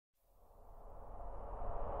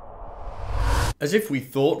As if we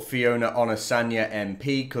thought Fiona Onasanya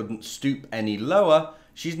MP couldn't stoop any lower,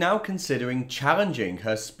 she's now considering challenging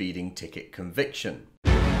her speeding ticket conviction.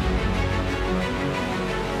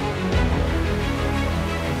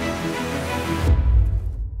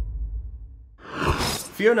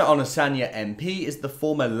 Fiona Onasanya MP is the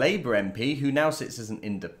former Labour MP who now sits as an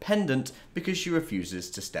independent because she refuses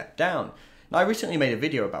to step down. Now, I recently made a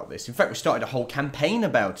video about this. In fact, we started a whole campaign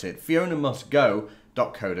about it.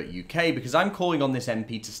 FionaMustGo.co.uk, because I'm calling on this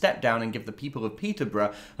MP to step down and give the people of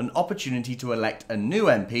Peterborough an opportunity to elect a new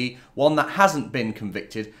MP, one that hasn't been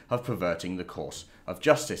convicted of perverting the course of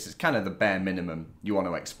justice. It's kind of the bare minimum you want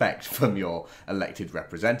to expect from your elected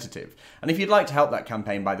representative. And if you'd like to help that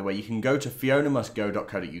campaign, by the way, you can go to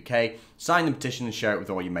FionaMustGo.co.uk, sign the petition and share it with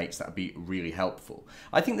all your mates. That would be really helpful.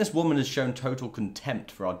 I think this woman has shown total contempt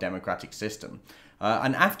for our democratic system.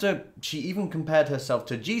 And after she even compared herself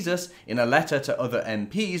to Jesus in a letter to other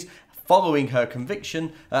MPs, following her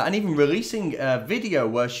conviction, and even releasing a video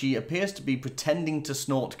where she appears to be pretending to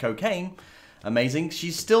snort cocaine, amazing,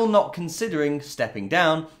 she's still not considering stepping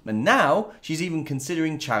down, and now she's even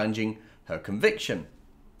considering challenging her conviction.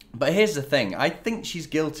 But here's the thing, I think she's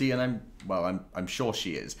guilty, and I'm sure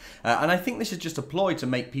she is. And I think this is just a ploy to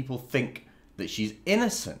make people think that she's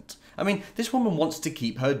innocent. I mean, this woman wants to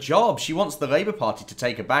keep her job. She wants the Labour Party to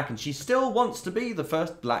take her back, and she still wants to be the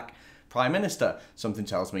first black Prime Minister. Something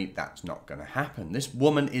tells me that's not going to happen. This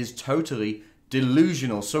woman is totally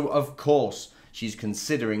delusional, so of course she's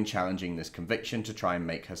considering challenging this conviction to try and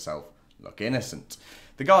make herself look innocent.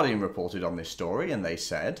 The Guardian reported on this story and they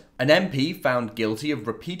said, an MP found guilty of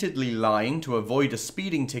repeatedly lying to avoid a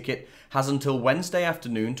speeding ticket has until Wednesday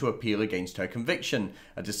afternoon to appeal against her conviction,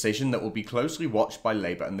 a decision that will be closely watched by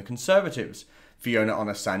Labour and the Conservatives. Fiona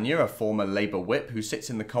Onasanya, a former Labour whip who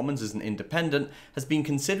sits in the Commons as an independent, has been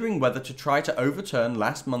considering whether to try to overturn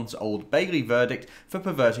last month's Old Bailey verdict for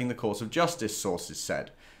perverting the course of justice, sources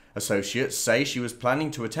said. Associates say she was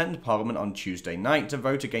planning to attend Parliament on Tuesday night to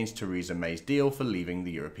vote against Theresa May's deal for leaving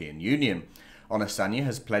the European Union. Onasanya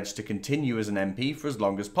has pledged to continue as an MP for as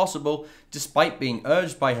long as possible, despite being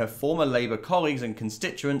urged by her former Labour colleagues and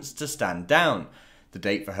constituents to stand down. The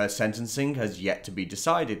date for her sentencing has yet to be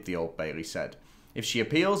decided, the Old Bailey said. If she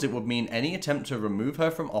appeals, it would mean any attempt to remove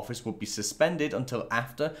her from office would be suspended until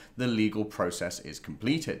after the legal process is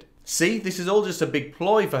completed. See, this is all just a big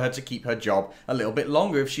ploy for her to keep her job a little bit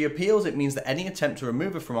longer. If she appeals, it means that any attempt to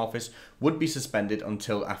remove her from office would be suspended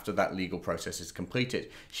until after that legal process is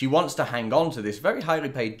completed. She wants to hang on to this very highly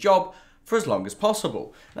paid job for as long as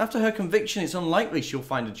possible. And after her conviction, it's unlikely she'll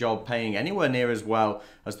find a job paying anywhere near as well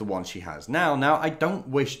as the one she has now. Now, I don't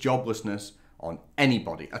wish joblessness on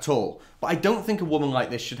anybody at all, but I don't think a woman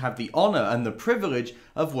like this should have the honour and the privilege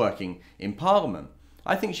of working in Parliament.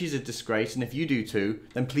 I think she's a disgrace, and if you do too,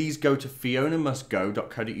 then please go to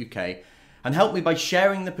FionaMustGo.co.uk and help me by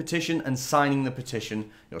sharing the petition and signing the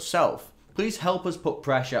petition yourself. Please help us put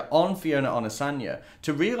pressure on Fiona Onasanya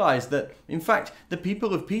to realise that, in fact, the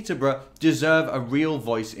people of Peterborough deserve a real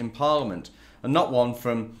voice in Parliament, and not one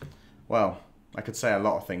from, well, I could say a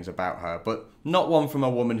lot of things about her, but not one from a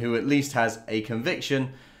woman who at least has a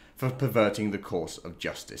conviction for perverting the course of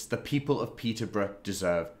justice. The people of Peterborough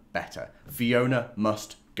deserve better. Fiona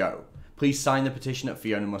must go. Please sign the petition at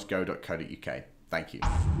FionaMustGo.co.uk. Thank you.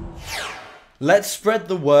 Let's spread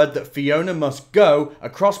the word that Fiona must go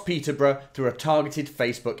across Peterborough through a targeted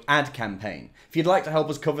Facebook ad campaign. If you'd like to help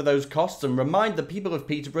us cover those costs and remind the people of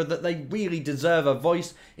Peterborough that they really deserve a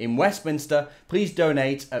voice in Westminster, please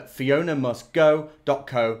donate at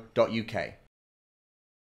FionaMustGo.co.uk.